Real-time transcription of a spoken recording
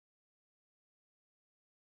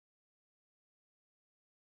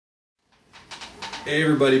Hey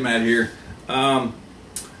everybody, Matt here.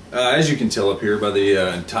 As you can tell up here by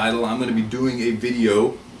the title, I'm going to be doing a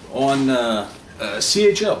video on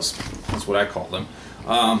CHLs. That's what I call them.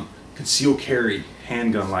 Conceal carry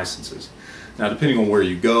handgun licenses. Now, depending on where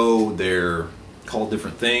you go, they're called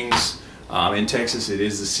different things. In Texas, it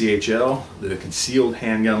is the CHL, the Concealed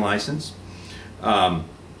Handgun License. I've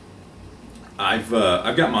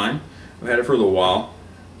got mine. I've had it for a little while.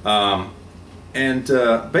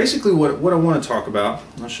 Basically what I want to talk about,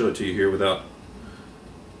 I'll show it to you here without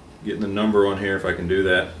getting the number on here if I can do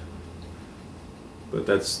that. But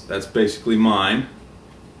that's basically mine.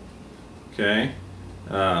 Okay.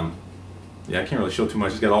 Yeah, I can't really show too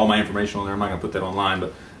much. It's got all my information on there. I'm not going to put that online,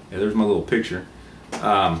 but yeah, there's my little picture.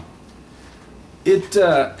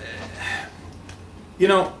 You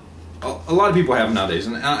know, a lot of people have them nowadays,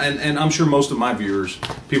 and I'm sure most of my viewers,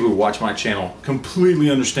 people who watch my channel, completely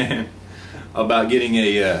understand about getting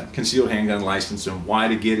a concealed handgun license and why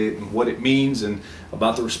to get it and what it means and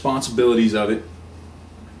about the responsibilities of it.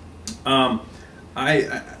 But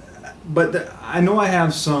I know I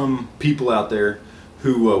have some people out there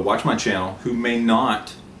who watch my channel who may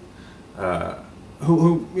not,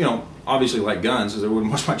 who you know, obviously like guns, because they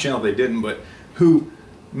wouldn't watch my channel if they didn't, but who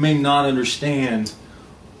may not understand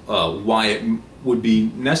why it would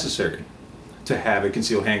be necessary to have a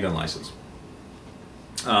concealed handgun license.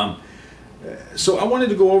 So I wanted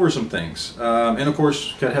to go over some things, and of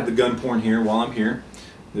course, gotta have the gun porn here while I'm here.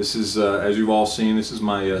 This is, as you've all seen, this is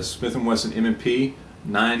my Smith & Wesson M&P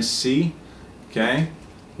 9C. Okay,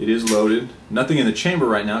 it is loaded. Nothing in the chamber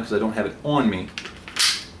right now because I don't have it on me.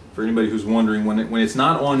 For anybody who's wondering, when it's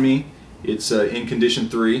not on me, it's in condition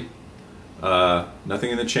 3. Nothing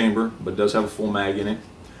in the chamber, but it does have a full mag in it.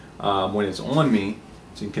 When it's on me,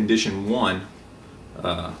 it's in condition 1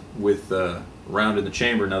 with round in the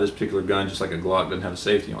chamber. Now this particular gun, just like a Glock, doesn't have a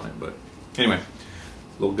safety on it, but anyway, a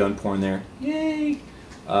little gun porn there. Yay!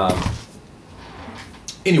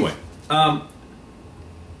 Anyway,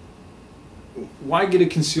 why get a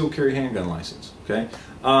concealed carry handgun license? Okay,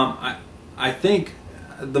 I think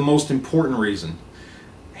the most important reason,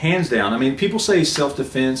 hands down, I mean, people say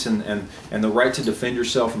self-defense and the right to defend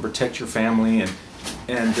yourself and protect your family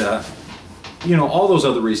and you know, all those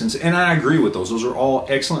other reasons, and I agree with those. Those are all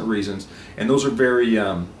excellent reasons, and those are very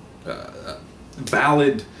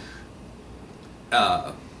valid,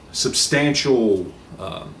 substantial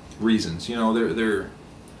reasons. You know, they're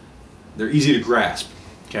easy to grasp.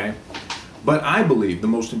 Okay, but I believe the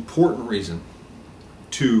most important reason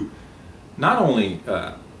to not only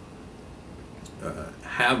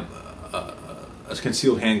have a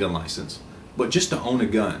concealed handgun license, but just to own a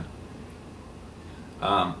gun.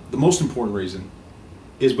 The most important reason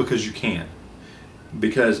is because you can.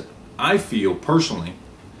 Because I feel personally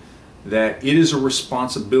that it is a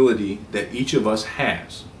responsibility that each of us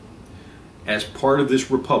has as part of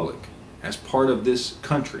this republic, as part of this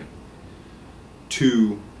country,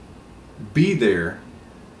 to be there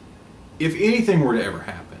if anything were to ever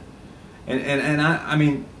happen. And I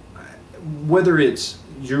mean, whether it's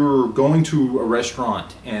you're going to a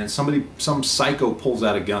restaurant and some psycho pulls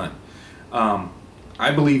out a gun, I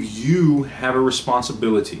believe you have a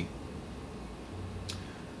responsibility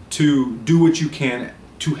to do what you can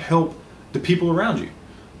to help the people around you.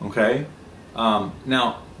 Okay.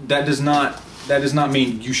 Now that does not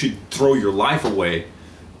mean you should throw your life away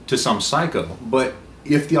to some psycho. But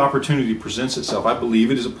if the opportunity presents itself, I believe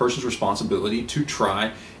it is a person's responsibility to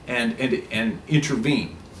try and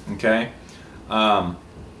intervene. Okay. And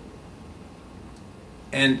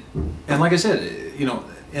like I said, you know,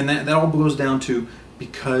 and that all goes down to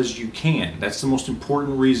because you can. That's the most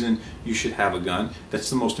important reason you should have a gun. That's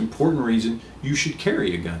the most important reason you should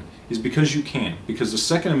carry a gun, is because you can. Because the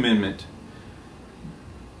Second Amendment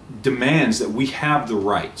demands that we have the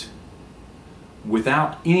right,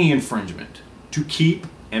 without any infringement, to keep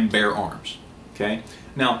and bear arms. Okay?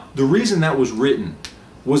 Now, the reason that was written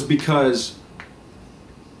was because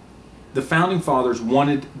the Founding Fathers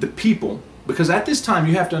wanted the people, because at this time,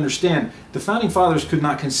 you have to understand, the Founding Fathers could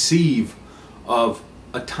not conceive of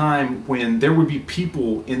a time when there would be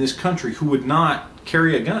people in this country who would not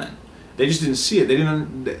carry a gun. They just didn't see it.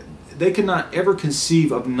 They could not ever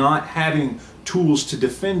conceive of not having tools to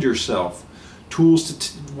defend yourself, tools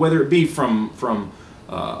to whether it be from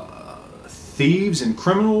thieves and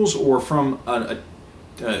criminals, or from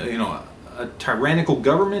you know, a tyrannical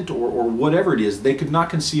government, or whatever it is. They could not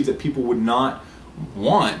conceive that people would not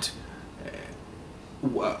want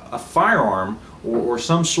a firearm or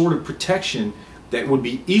some sort of protection that would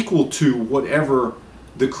be equal to whatever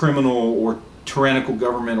the criminal or tyrannical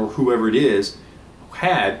government or whoever it is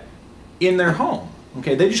had in their home.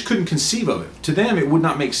 Okay, they just couldn't conceive of it. To them, it would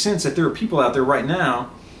not make sense that there are people out there right now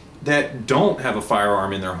that don't have a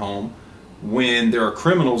firearm in their home when there are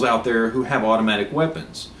criminals out there who have automatic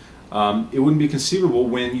weapons. It wouldn't be conceivable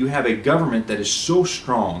when you have a government that is so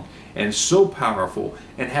strong and so powerful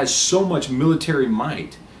and has so much military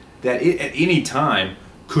might that it at any time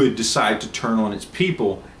could decide to turn on its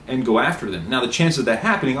people and go after them. Now the chances of that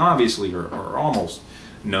happening obviously are almost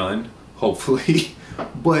none, hopefully,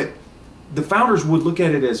 but the founders would look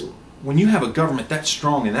at it as, when you have a government that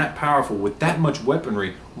strong and that powerful with that much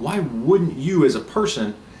weaponry, why wouldn't you as a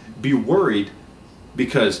person be worried?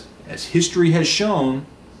 Because as history has shown,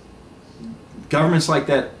 governments like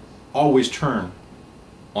that always turn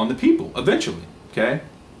on the people eventually, okay?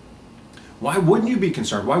 Why wouldn't you be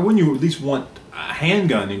concerned? Why wouldn't you at least want a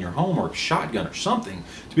handgun in your home or a shotgun or something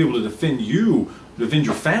to be able to defend you, defend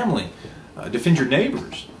your family, defend your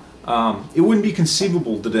neighbors? It wouldn't be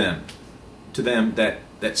conceivable to them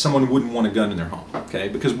that someone wouldn't want a gun in their home, okay?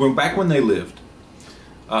 Because back when they lived,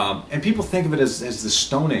 and people think of it as the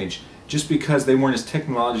Stone Age just because they weren't as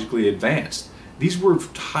technologically advanced. These were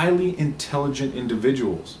highly intelligent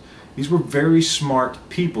individuals. These were very smart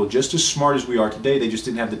people, just as smart as we are today. They just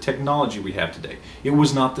didn't have the technology we have today. It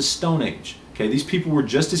was not the Stone Age. Okay, these people were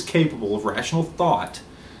just as capable of rational thought,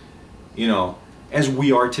 you know, as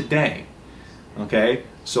we are today. Okay,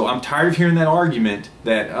 so I'm tired of hearing that argument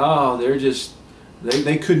that, oh,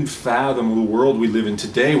 they couldn't fathom the world we live in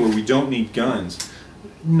today where we don't need guns.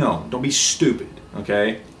 No, don't be stupid.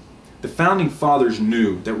 Okay. The founding fathers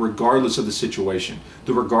knew that regardless of the situation,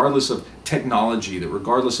 that regardless of technology, that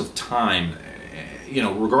regardless of time, you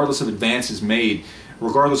know, regardless of advances made,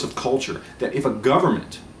 regardless of culture, that if a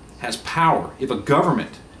government has power, if a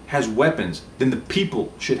government has weapons, then the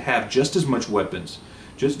people should have just as much weapons,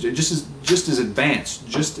 just as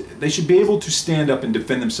advanced. They should be able to stand up and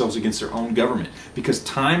defend themselves against their own government, because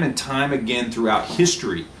time and time again throughout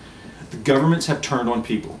history, the governments have turned on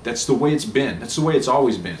people. That's the way it's been. That's the way it's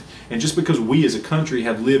always been. And just because we as a country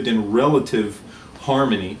have lived in relative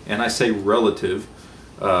harmony, and I say relative,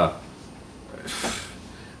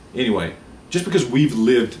 anyway, just because we've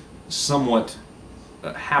lived somewhat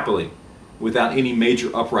happily without any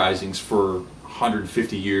major uprisings for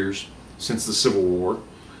 150 years since the Civil War,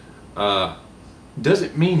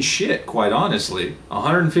 doesn't mean shit, quite honestly.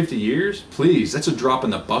 150 years? Please, that's a drop in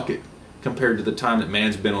the bucket compared to the time that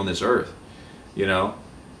man's been on this earth. You know,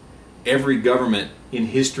 every government in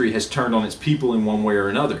history has turned on its people in one way or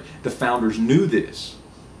another. The founders knew this.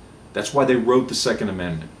 That's why they wrote the Second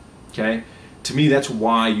Amendment. Okay? To me, that's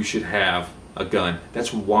why you should have a gun.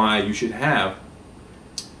 That's why you should have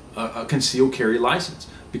a concealed carry license,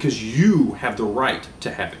 because you have the right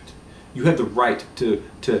to have it. You have the right to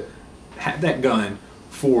have that gun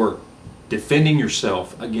for defending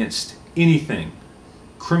yourself against anything.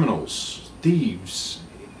 Criminals, thieves,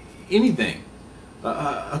 anything,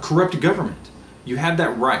 a corrupt government. You have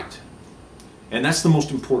that right, and that's the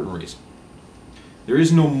most important reason. There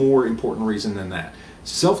is no more important reason than that.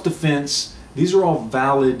 Self-defense, these are all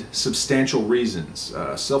valid, substantial reasons.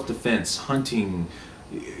 Self-defense, hunting,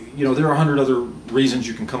 you know, there are 100 other reasons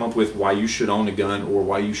you can come up with why you should own a gun or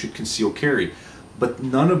why you should conceal carry, but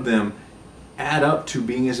none of them add up to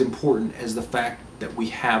being as important as the fact that we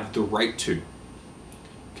have the right to.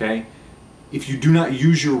 Okay? If you do not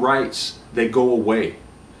use your rights, they go away.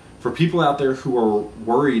 For people out there who are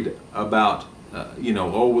worried about, you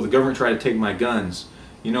know, oh, will the government try to take my guns?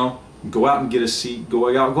 You know, go out and get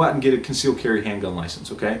go out and get a concealed carry handgun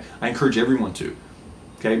license. Okay? I encourage everyone to.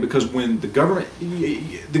 Okay? Because when the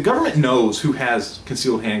government knows who has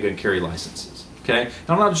concealed handgun carry licenses. Okay? And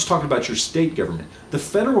I'm not just talking about your state government. The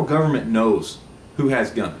federal government knows who has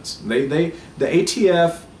guns. The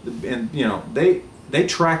ATF, and you know, they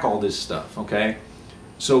track all this stuff, okay?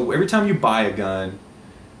 So every time you buy a gun,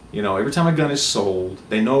 you know, every time a gun is sold,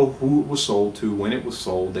 they know who it was sold to, when it was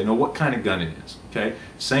sold, they know what kind of gun it is, okay?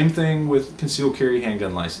 Same thing with concealed carry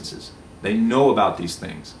handgun licenses. They know about these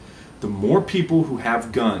things. The more people who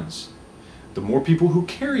have guns, the more people who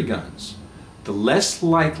carry guns, the less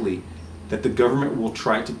likely that the government will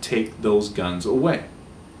try to take those guns away,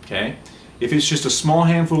 okay? If it's just a small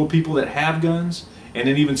handful of people that have guns, and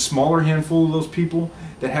an even smaller handful of those people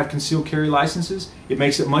that have concealed carry licenses, it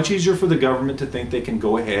makes it much easier for the government to think they can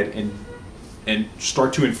go ahead and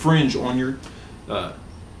start to infringe on your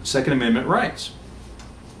Second Amendment rights.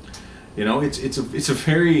 You know, it's a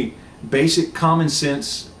very basic common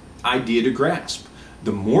sense idea to grasp.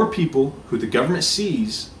 The more people who the government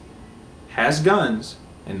sees has guns,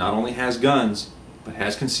 and not only has guns, but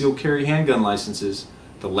has concealed carry handgun licenses,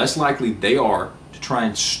 the less likely they are to try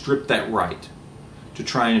and strip that right, to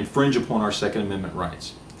try and infringe upon our Second Amendment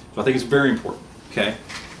rights. So I think it's very important, okay?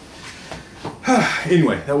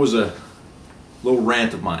 Anyway, that was a little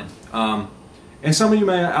rant of mine. And some of you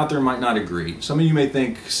out there might not agree. Some of you may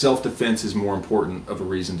think self-defense is more important of a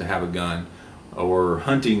reason to have a gun, or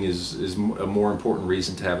hunting is a more important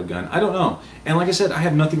reason to have a gun. I don't know. And like I said, I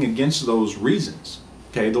have nothing against those reasons.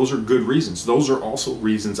 Okay, those are good reasons. Those are also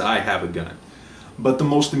reasons I have a gun. But the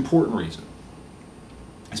most important reason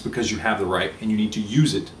is because you have the right and you need to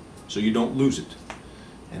use it so you don't lose it.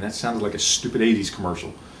 And that sounded like a stupid 80s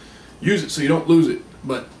commercial. Use it so you don't lose it.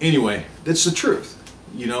 But anyway, that's the truth.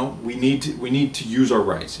 You know, we need to use our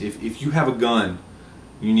rights. If you have a gun,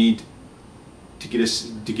 you need to get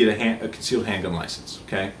a concealed handgun license.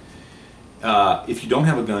 Okay. If you don't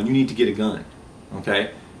have a gun, you need to get a gun.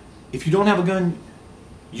 Okay. If you don't have a gun,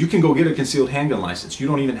 you can go get a concealed handgun license. You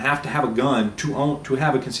don't even have to have a gun to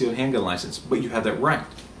have a concealed handgun license, but you have that right.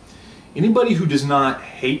 Anybody who does not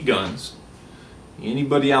hate guns,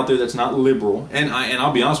 anybody out there that's not liberal, and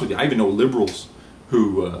I'll be honest with you, I even know liberals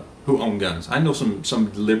who own guns. I know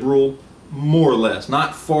some liberal, more or less,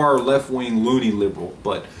 not far left-wing loony liberal,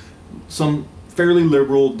 but some fairly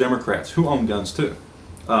liberal Democrats who own guns too.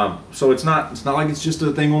 So it's not like it's just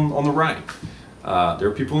a thing on the right. There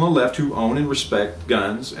are people on the left who own and respect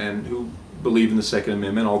guns and who believe in the Second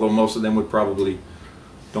Amendment, although most of them would probably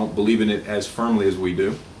don't believe in it as firmly as we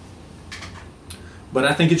do. But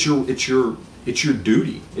I think it's your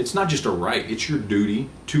duty. It's not just a right. It's your duty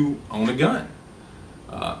to own a gun,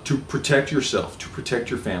 to protect yourself, to protect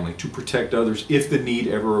your family, to protect others if the need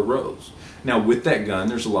ever arose. Now, with that gun,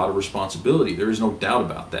 there's a lot of responsibility. There is no doubt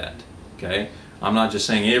about that. Okay, I'm not just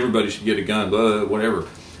saying everybody should get a gun, blah, whatever.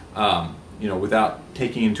 You know, without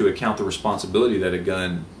taking into account the responsibility that a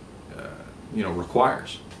gun, you know,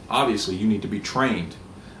 requires. Obviously, you need to be trained.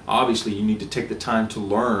 Obviously, you need to take the time to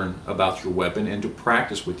learn about your weapon and to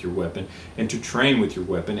practice with your weapon and to train with your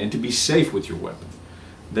weapon and to be safe with your weapon.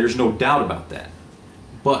 There's no doubt about that.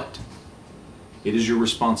 But it is your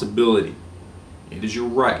responsibility. It is your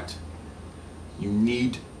right. You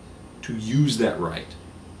need to use that right.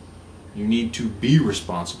 You need to be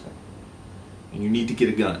responsible. And you need to get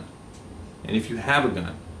a gun. And if you have a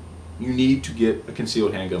gun, you need to get a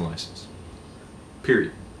concealed handgun license.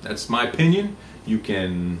 Period. That's my opinion. You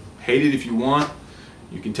can hate it if you want.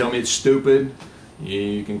 You can tell me it's stupid.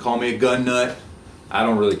 You can call me a gun nut. I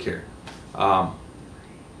don't really care.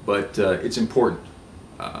 But it's important.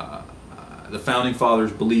 The Founding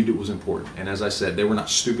Fathers believed it was important. And as I said, they were not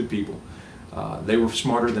stupid people. They were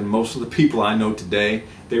smarter than most of the people I know today.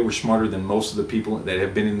 They were smarter than most of the people that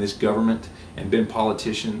have been in this government and been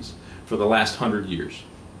politicians for the last 100 years.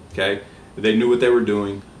 Okay? They knew what they were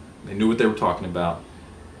doing. They knew what they were talking about.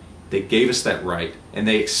 They gave us that right, and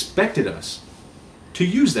they expected us to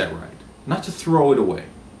use that right, not to throw it away.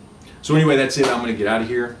 So anyway, that's it. I'm going to get out of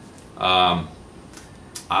here. I'm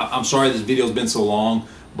sorry this video's been so long,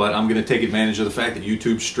 but I'm going to take advantage of the fact that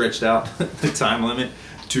YouTube stretched out the time limit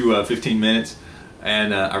to 15 minutes,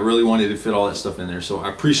 and I really wanted to fit all that stuff in there. So I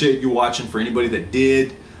appreciate you watching. For anybody that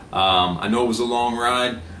did, I know it was a long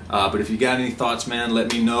ride, but if you got any thoughts, man,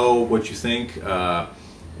 let me know what you think.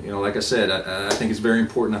 You know, like I said, I think it's very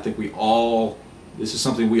important. I think this is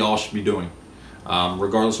something we all should be doing,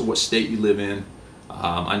 regardless of what state you live in.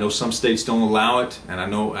 I know some states don't allow it, and I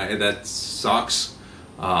know that sucks,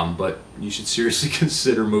 but you should seriously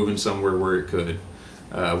consider moving somewhere where it could,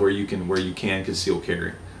 where you can conceal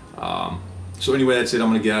carry. So anyway, that's it. I'm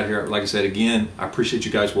going to get out of here. Like I said, again, I appreciate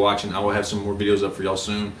you guys watching. I will have some more videos up for y'all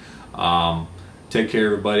soon. Take care,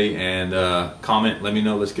 everybody, and comment. Let me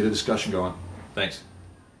know. Let's get a discussion going. Thanks.